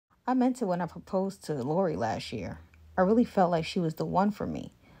I meant it when I proposed to Lori last year. I really felt like she was the one for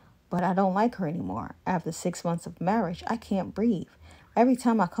me. But I don't like her anymore. After 6 months of marriage, I can't breathe. Every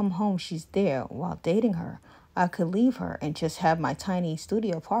time I come home, she's there while dating her. I could leave her and just have my tiny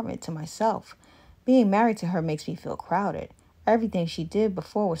studio apartment to myself. Being married to her makes me feel crowded. Everything she did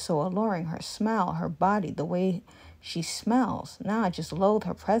before was so alluring, her smile, her body, the way she smells. Now I just loathe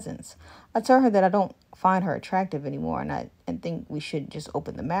her presence. I tell her that I don't find her attractive anymore and think we should just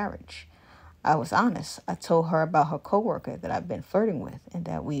open the marriage. I was honest. I told her about her coworker that I've been flirting with and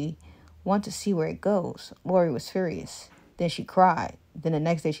that we want to see where it goes. Lori was furious. Then she cried. Then the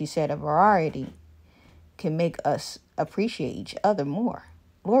next day she said a variety can make us appreciate each other more.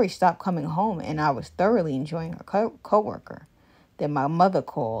 Lori stopped coming home and I was thoroughly enjoying her coworker. Then my mother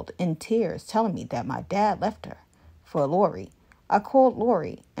called in tears telling me that my dad left her for Lori. I called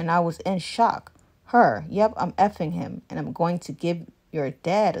Lori and I was in shock. Her, yep, I'm effing him and I'm going to give your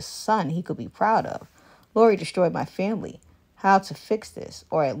dad a son he could be proud of. Lori destroyed my family. How to fix this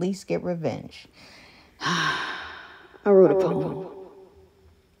or at least get revenge? I wrote a poem.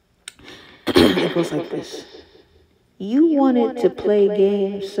 It goes like this. You wanted to play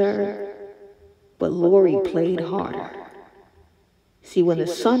games, sir, but Lori played harder. See, when the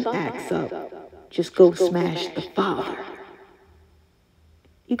son acts up, just go smash the father.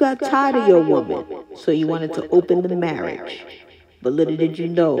 You got tired of your woman, so you wanted to open the marriage. But little did you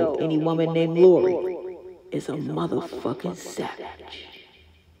know, any woman named Lori is a motherfucking savage.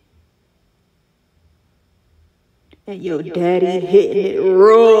 And your daddy hitting it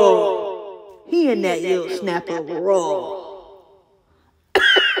raw. He and that little snapper raw.